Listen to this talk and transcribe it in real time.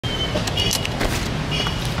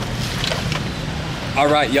All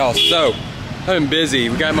right, y'all, so I've been busy.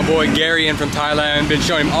 We got my boy Gary in from Thailand, been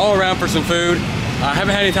showing him all around for some food. I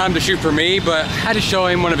haven't had any time to shoot for me, but I had to show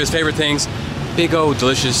him one of his favorite things, big old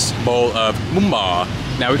delicious bowl of bún bò.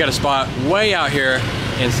 Now we got a spot way out here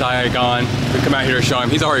in Saigon. We come out here to show him.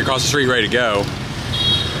 He's already across the street ready to go.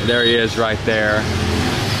 There he is right there.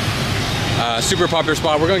 Super popular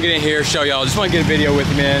spot. We're gonna get in here, show y'all. Just wanna get a video with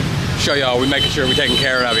him in, show y'all we're making sure we're taking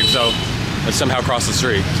care of him, so let's somehow cross the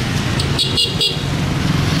street.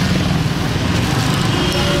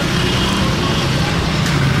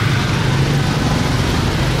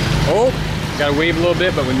 Oh, gotta weave a little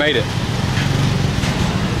bit, but we made it.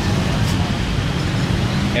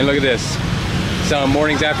 And look at this. So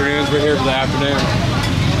mornings, afternoons, we're here for the afternoon.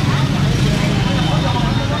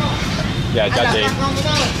 Yeah, that's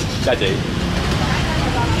it.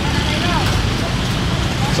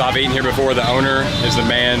 So I've eaten here before. The owner is the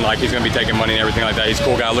man, like he's gonna be taking money and everything like that. He's a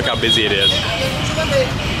cool guy. Look how busy it is.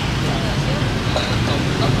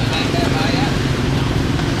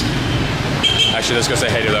 Actually, let's go say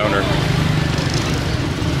hey to the owner.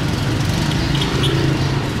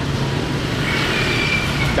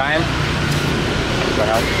 Chào em.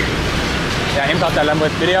 Yeah, em có thể làm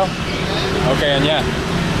một video. Okay, and yeah.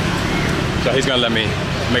 So he's gonna let me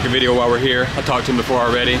make a video while we're here. I talked to him before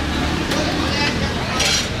already.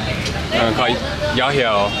 Coi gió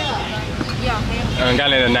hiểu. Cái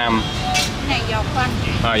này là Nam. Này dầu khoan.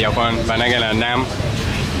 Dầu khoan. Và này là Nam.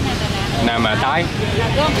 Nam là Thái.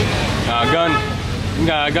 Gân.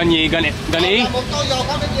 Gân gì? Gân ý?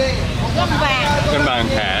 Gân vàng. Gân vàng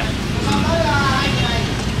hả?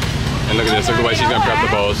 And look at this. Look at the way she's gonna prep the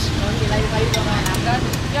bowls.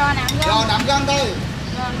 Do nạm gân thôi.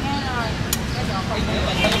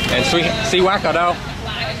 And Xí Quách ở đâu?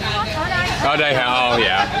 Ở đây hả? Oh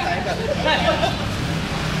yeah.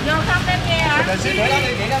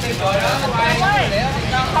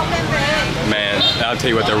 Man, I'll tell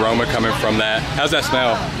you what, the aroma coming from that. How's that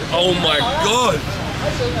smell? Oh my god!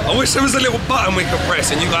 I wish there was a little button we could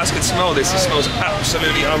press and you guys could smell this. It smells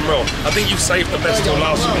absolutely unreal. I think you saved the best till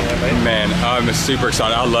last for me, mate. Man, I'm super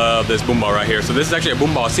excited. I love this bún bò right here. So this is actually a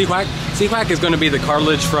Bún Bò Xí Quách. Xí Quách is going to be the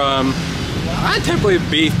cartilage from, typically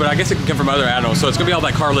beef, but I guess it can come from other animals. So it's going to be all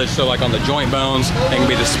that cartilage, so like on the joint bones, it can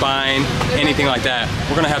be the spine, anything like that.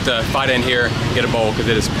 We're going to have to fight in here and get a bowl because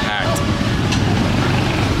it is packed.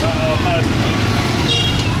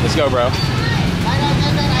 Let's go, bro.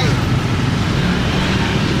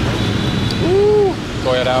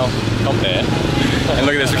 Coi ở đâu? Không thể. And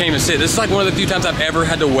look at this, we can't even sit. This is like one of the few times I've ever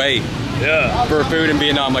had to wait for food in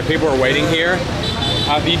Vietnam. Like people are waiting here.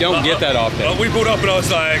 You don't get that often. We pulled up and I was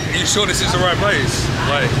like, are you sure this is the right place?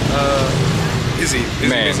 Like, busy.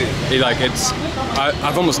 Like it's,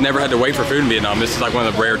 I've almost never had to wait for food in Vietnam. This is like one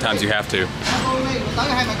of the rare times you have to.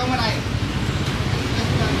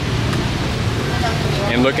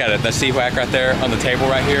 And look at it, the Xí Quách right there on the table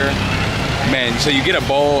right here. Man, so you get a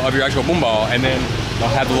bowl of your actual bún bò and then they'll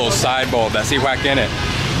have the little side bowl of that Xí Quách in it.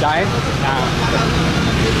 Đấy.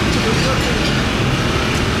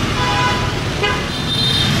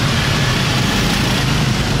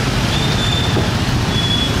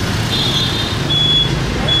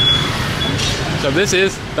 So this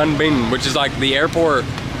is Tan Binh, which is like the airport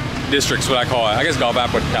district's what I call it. I guess Golf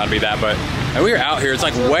App would kind of be that, but and we were out here. It's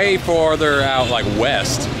like way farther out, like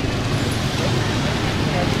west.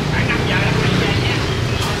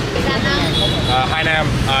 Hai Nam,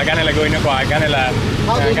 cái này là người nước ngoài, cái này là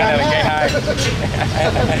gay hai,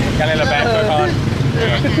 cái này là ban cơ con,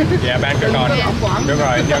 dạ ban cơ con, đúng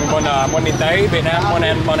rồi. Nhưng môn y tế Việt Nam, môn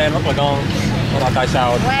ăn rất là ngon. Là tại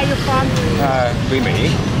sao? Where are you from? Vì Mỹ.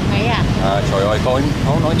 Mỹ à? Trời ơi, cô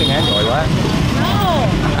nói tiếng Anh giỏi quá. No.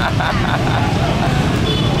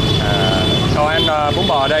 Cậu ăn bún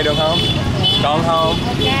bò ở đây được không? Con không?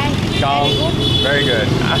 Okay. Con. Very good.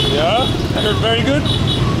 Yeah, very good.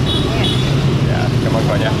 Dạ, cảm ơn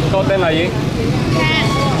cậu nha. Cô tên là gì? Trang.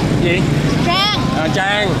 Gì? Trang.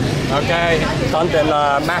 Trang. Ok. Con tên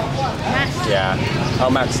là Max. Max. Dạ.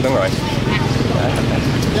 Oh, Max, đúng rồi.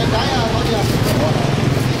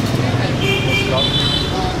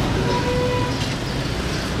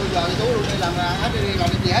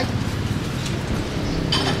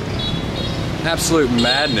 Absolute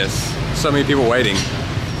madness. So many people waiting.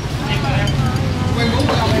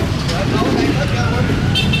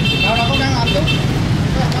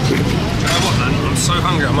 I'm so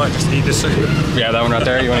hungry, I might just eat this soup. Yeah, that one right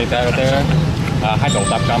there. You want to eat that right there?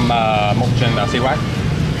 2.8 một trên Xí Quách.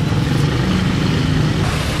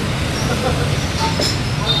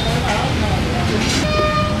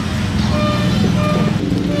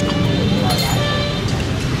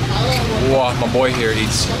 Wow, my boy here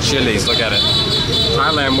eats chilies. Look at it.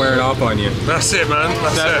 Thailand wearing off on you. That's it, man.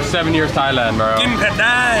 That's it. 7 years Thailand, bro. Kim Pad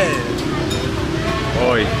Dai.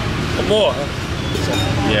 Oi. More.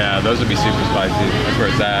 Yeah, those would be super spicy. That's where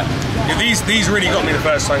it's at. Yeah, these really got me the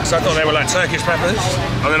first time because I thought they were like Turkish peppers,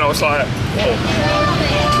 and then I was like, oh.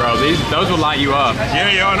 Bro, those will light you up.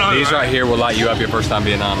 Yeah, I know. These right here will light you up your first time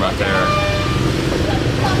Vietnam right there.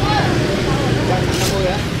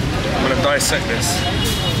 I'm gonna dissect this.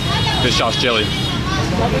 Fish sauce chili.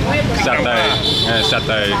 Satay. Yeah,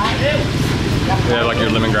 satay. Yeah, like your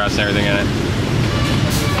lemongrass and everything in it.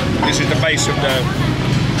 This is the base of the...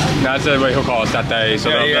 That's the way he'll call it, satay. So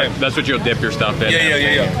that's what you'll dip your stuff in.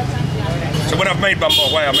 Yeah. So when I've made Bún Bò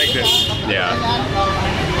Xí, I make this. Yeah.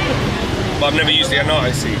 But I've never used the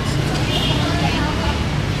anise seeds.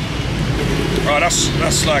 Oh,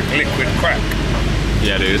 that's like liquid crack.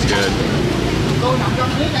 Yeah, dude, it's good.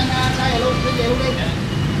 Yeah.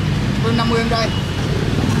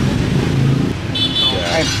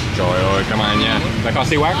 Trời ơi, come on nha. Là con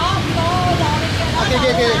xí quách.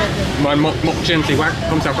 Một trên xí quách.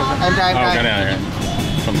 Không sao. Em trai. Cái này.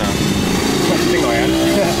 Không sao. Tiếng ngồi anh.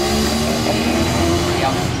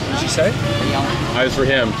 What did you say? I was for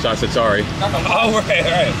him, so I said sorry. Oh,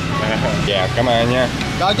 right. Yeah, come on nha.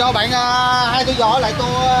 Rồi cho bạn 2 tô giò lại tô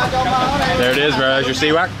cho nó đây. There it is, bro. There's your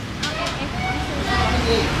xí quách.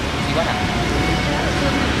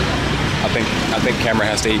 I think camera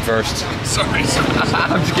has to eat first. Sorry.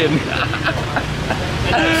 I'm just kidding.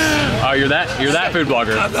 Oh, you're that food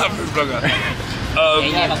blogger. I'm that food blogger.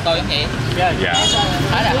 Yeah.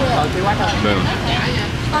 Boom.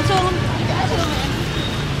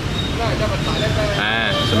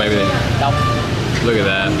 So maybe look at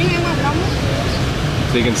that.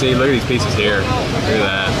 So you can see, look at these pieces here. Look at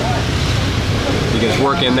that. You can just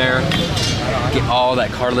work in there, get all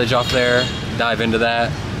that cartilage off there, dive into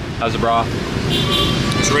that. How's the broth?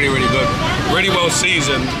 It's really, really good. Really well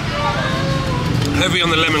seasoned. Heavy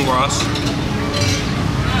on the lemongrass.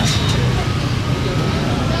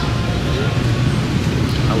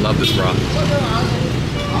 I love this broth.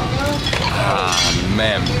 Ah,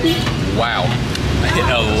 man. Wow. I hit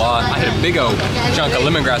a lot. I hit a big old chunk of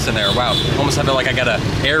lemongrass in there. Wow. Almost I feel like I got an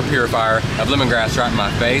air purifier of lemongrass right in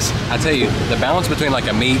my face. I tell you, the balance between like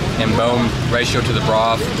a meat and bone ratio to the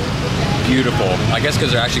broth, beautiful. I guess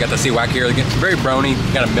because they're actually got the xí quách here. It's very brony,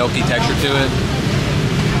 got a milky texture to it.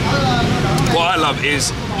 What I love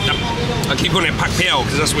is, I keep calling it pak piao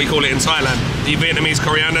because that's what we call it in Thailand. The Vietnamese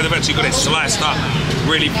coriander, they've actually got it sliced up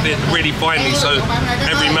really finely, so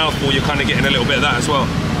every mouthful you're kind of getting a little bit of that as well.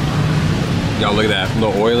 Y'all look at that, a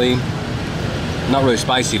little oily. Not really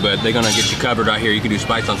spicy, but they're gonna get you covered right here. You can do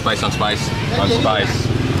spice on spice on spice on spice.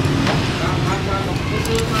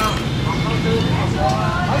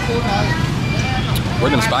 Where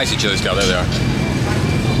them spicy chilies go? There they are.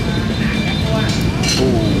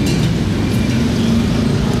 Ooh.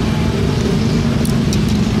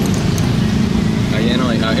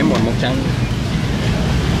 Em muốn một chén.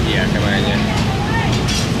 Yeah, come on, yeah.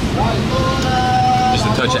 Just a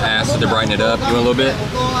touch of acid to brighten it up. You want a little bit?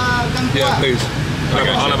 Yeah, please.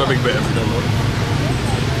 I'll have a big bit if you don't want.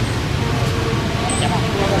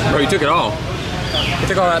 Bro, you took it all. You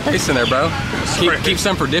took all that paste in there, bro. Keep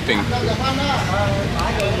some for dipping.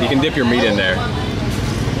 You can dip your meat in there.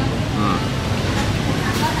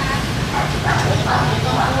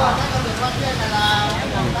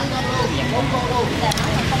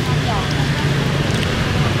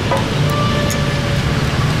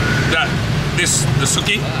 The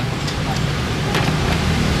suki,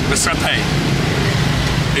 the satay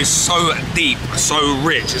is so deep, so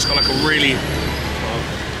rich. It's got like a really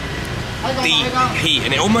deep heat,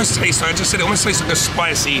 and it almost tastes, I just said, it almost tastes like a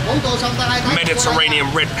spicy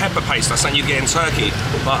Mediterranean red pepper paste. That's something you get in Turkey,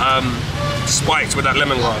 but spiked with that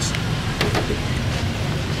lemongrass.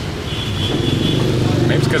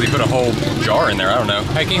 Maybe it's because he put a whole jar in there, I don't know.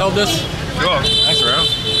 Hey, can you hold this? Sure. Thanks, bro.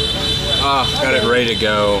 Ah, got it ready to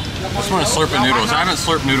go. I just want to slurp the noodles. I haven't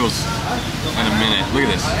slurped noodles in a minute. Look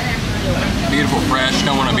at this. Beautiful, fresh.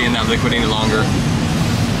 Don't want to be in that liquid any longer.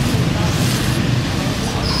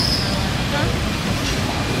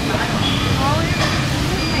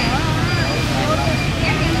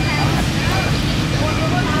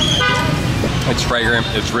 It's fragrant,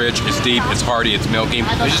 it's rich, it's deep, it's hearty, it's milky.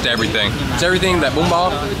 It's just everything. It's everything that Bún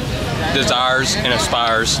Bò desires and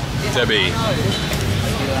aspires to be.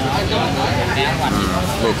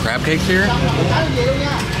 Little crab cakes here.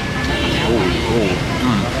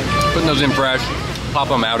 Putting those in fresh, pop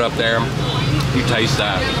them out up there. You taste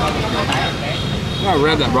that. I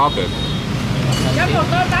read that broth bit.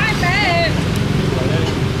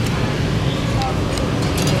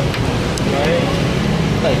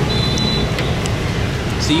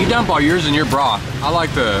 See, you dump all yours in your broth. I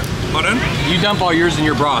like the... Pardon? You dump all yours in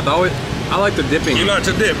your broth. I like the dipping. You like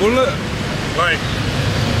to dip? Well, look, like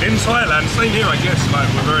in Thailand, same here, I guess. Like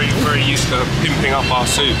we're very used to pimping up our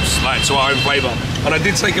soups, like to our own flavour. And I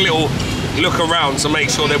did take a little look around to make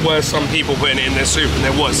sure there were some people putting it in their soup, and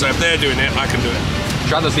there was. So if they're doing it, I can do it.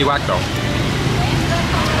 Try the xí quách though.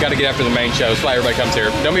 Got to get after the main show. That's why everybody comes here.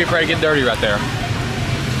 Don't be afraid to get dirty right there.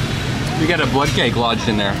 You got a blood cake lodged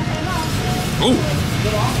in there. Ooh.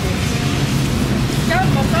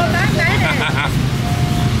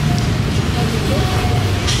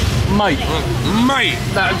 Mate,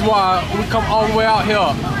 that's why we come all the way out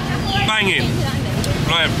here. Banging.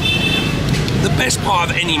 Right. The best part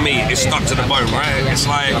of any meat is stuck to the bone, right? It's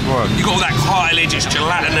like, you got all that cartilage, it's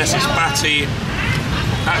gelatinous, it's fatty,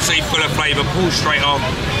 absolutely full of flavour, pulls straight off.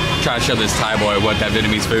 Try to show this Thai boy what that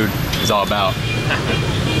Vietnamese food is all about.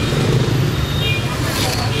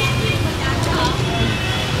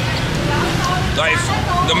 Like,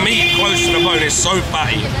 the meat close to the bone is so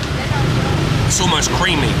fatty, it's almost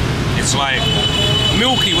creamy. It's like,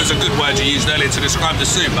 milky was a good word you used earlier to describe the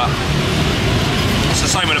soup, but it's the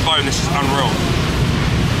same with the bone. This is unreal.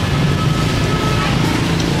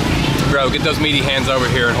 Bro, get those meaty hands over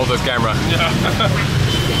here and hold this camera. Yeah.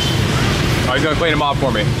 Oh, he's gonna clean them off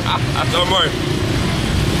for me. Don't worry.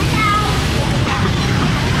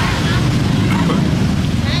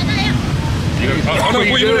 Oh, no, what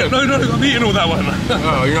are you doing? No, I'm eating all that one.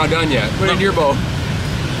 Oh, you're not done yet. Put it in your bowl.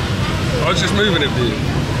 I was just moving it for you.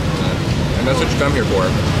 And that's what you come here for.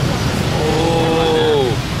 Oh.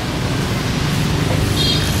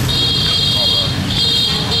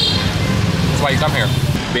 That's why you come here.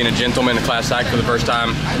 Being a gentleman in class act for the first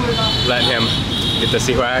time, letting him get the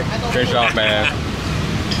xí quách, finish it off, man.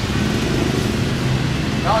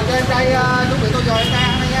 Rồi cho em đây chuẩn bị tô dồi em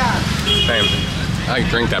ăn đây nha. Man, I can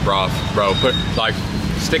drink that broth, bro. Put like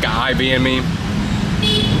stick an IV in me,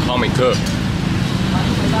 call me cooked.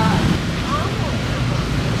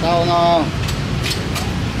 Sao ngon?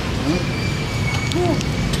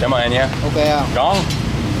 Cảm ơn anh nha. Ok không? Ngon.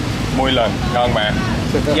 10 lần, ngon mà.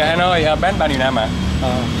 Dạ anh ơi, bán bao nhiêu năm ạ?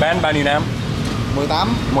 Bán bao nhiêu năm?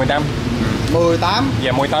 18. 18. 18.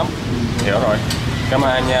 Dạ 18. Hiểu rồi. Cảm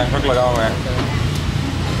ơn anh nha, rất là ngon mà.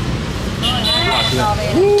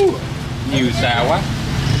 Nhiều xào quá.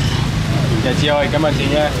 Dạ chị ơi, cảm ơn chị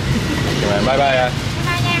nha. Bye bye ạ.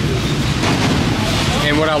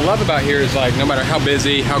 And what I love about here is like no matter how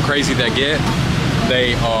busy, how crazy they get,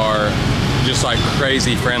 they are just like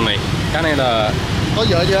crazy friendly. Cái này là Có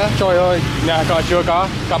vợ chưa? trời ơi, nhà coi chưa có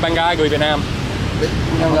bạn gái người Việt Nam.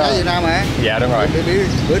 Gái Việt Nam hả? Dạ đúng rồi.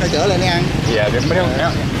 Bữa nào chở lên đi ăn. Dạ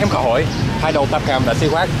em có hỏi hai đồ tạp cam là xí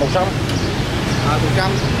quách 100.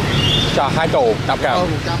 100. Cho hai đồ tạp cam.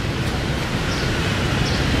 100.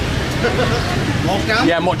 100.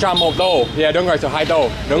 Dạ 100 một đồ. Dạ đúng rồi, cho hai đồ.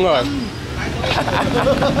 Đúng rồi.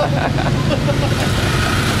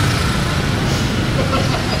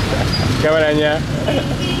 Cảm ơn anh nha.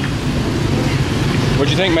 What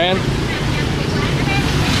you think, man?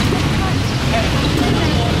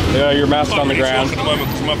 Yeah, your mask on the ground. At the moment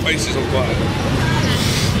because my face is on fire.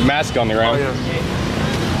 Mask on the ground. Oh,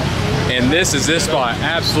 yeah. And this is this spot.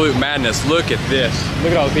 Absolute madness. Look at this.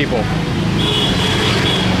 Look at all the people.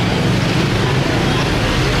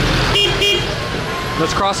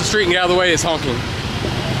 Let's cross the street and get out of the way. It's honking.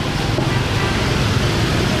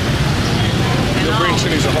 The green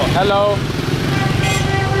chilies are hot. Hello.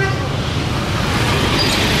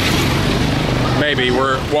 Maybe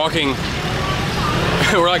we're walking.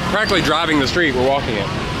 We're like practically driving the street. We're walking it.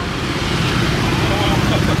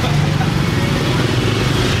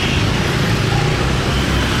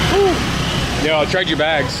 Yo, I'll trade you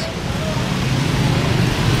bags.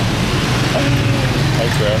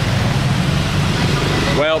 Thanks, bro.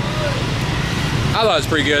 Well, I thought it was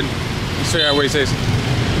pretty good. Let's figure out what he says.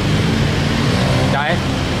 Đấy.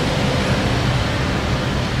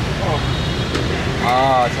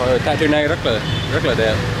 À, trời ơi, tattoo này rất là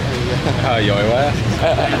đẹp. Giỏi quá. I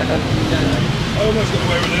almost got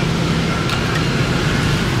away with it.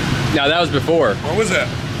 No, that was before. What was that?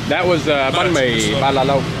 That was banh mì ba la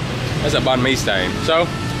lâu. That's a banh mi stain. So,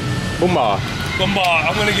 bún bò. Bún bò,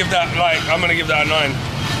 I'm gonna give that a 9.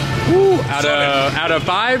 Woo! Out of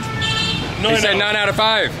 5? You said 9 out of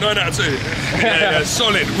 5. 9 out of 2. Yeah,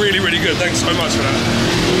 solid, really, really good. Thanks so much for that.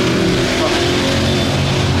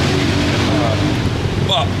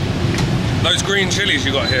 But those green chilies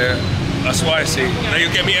you got here are spicy. They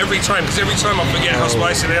get me every time because every time I forget how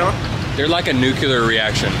spicy they are. They're like a nuclear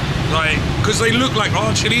reaction. Like, because they look like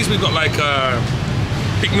our chilies. We've got like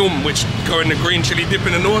Big Num, which go in the green chili dip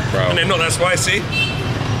in the north, Bro. and they're not that spicy.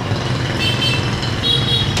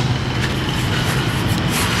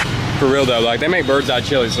 For real though, like they make bird's eye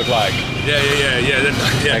chilies look like. Yeah.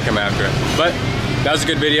 They come after it. But that was a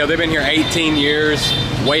good video. They've been here 18 years,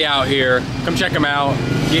 way out here. Come check them out.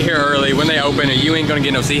 Get here early. When they open, you ain't gonna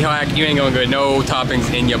get no sea hack. You ain't gonna get no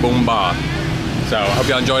toppings in your Bún Bò. So I hope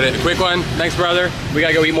y'all enjoyed it. A quick one. Thanks, brother. We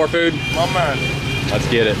gotta go eat more food. My man. Let's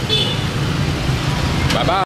get it. Bye-bye.